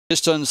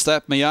Distance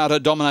that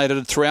Miata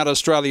dominated throughout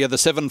Australia. The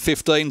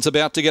 7.15's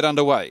about to get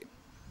underway.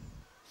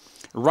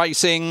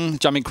 Racing,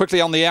 jumping quickly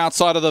on the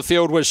outside of the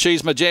field was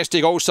She's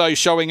Majestic. Also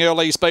showing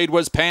early speed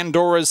was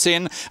Pandora's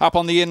Sin. Up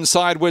on the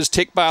inside was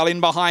Tickbale.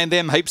 In behind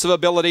them, heaps of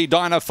ability,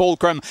 Dinah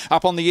Fulcrum.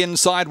 Up on the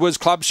inside was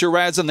Club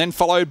Shiraz, and then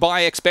followed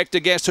by Expect a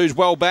Guest, who's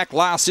well back.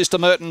 Last, Sister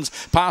Mertens.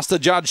 Past the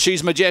judge,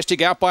 She's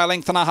Majestic out by a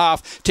length and a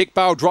half.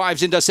 Tickbale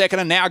drives into second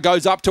and now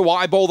goes up to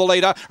eyeball the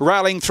leader.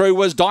 Railing through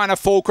was Dinah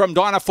Fulcrum.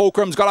 Dinah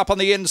Fulcrum's got up on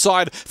the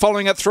inside.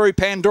 Following it through,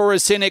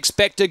 Pandora's Sin,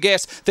 Expect a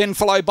Guest. Then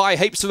followed by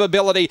heaps of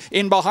ability.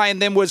 In behind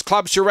them was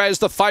Club Shiraz,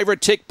 the favourite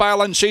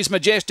Tickbale, and She's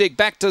Majestic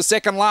back to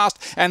second last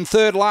and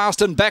third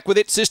last, and back with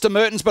it Sister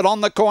Mertens, but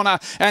on the corner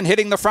and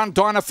hitting the front,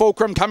 Dinah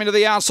Fulcrum coming to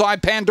the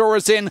outside.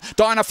 Pandora's In,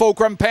 Dinah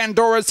Fulcrum,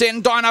 Pandora's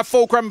In. Dinah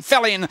Fulcrum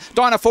fell in.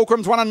 Dinah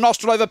Fulcrum's won a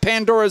nostril over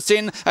Pandora's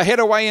In. Ahead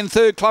away in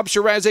third, Club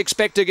Shiraz,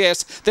 Expect a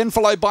Guest. Then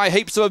followed by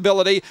heaps of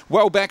ability.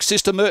 Well back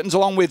Sister Mertens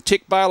along with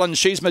Tickbale and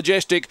She's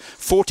Majestic.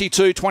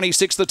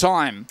 42.26 the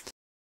time.